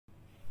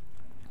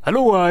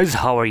Hello guys,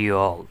 how are you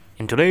all?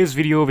 In today's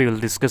video we will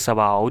discuss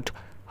about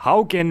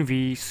how can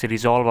we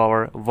resolve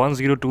our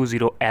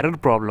 1020 error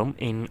problem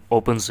in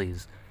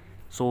Opensea.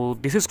 So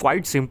this is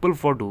quite simple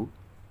for do.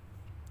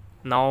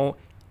 Now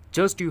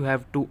just you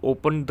have to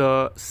open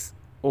the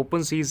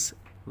Opensea's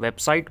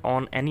website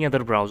on any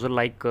other browser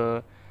like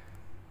Mozilla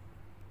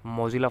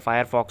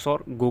Firefox or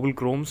Google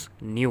Chrome's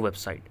new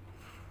website.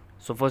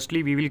 So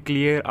firstly we will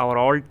clear our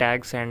all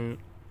tags and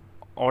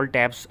all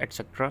tabs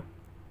etc.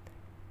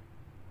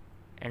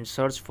 and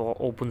search for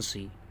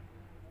Opensea,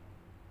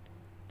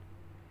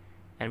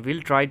 and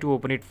we'll try to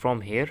open it from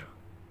here.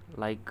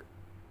 Like,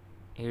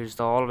 here's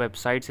the all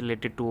websites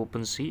related to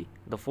Opensea.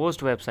 The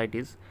first website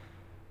is,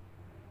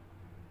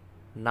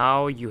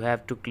 now you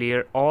have to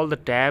clear all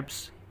the tabs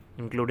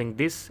including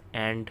this,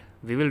 and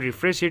we will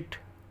refresh it.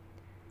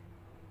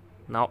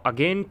 Now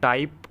again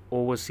type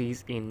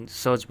overseas in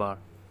search bar.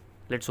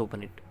 Let's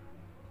open it,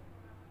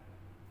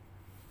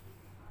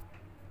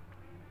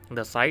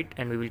 the site,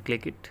 and we will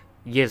click it.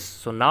 Yes,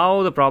 so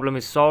now the problem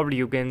is solved.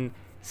 You can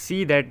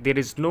see that there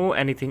is no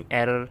anything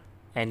error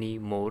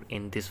anymore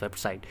in this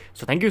website.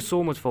 So thank you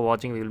so much for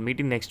watching. We will meet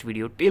in next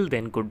video. Till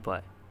then,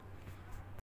 goodbye.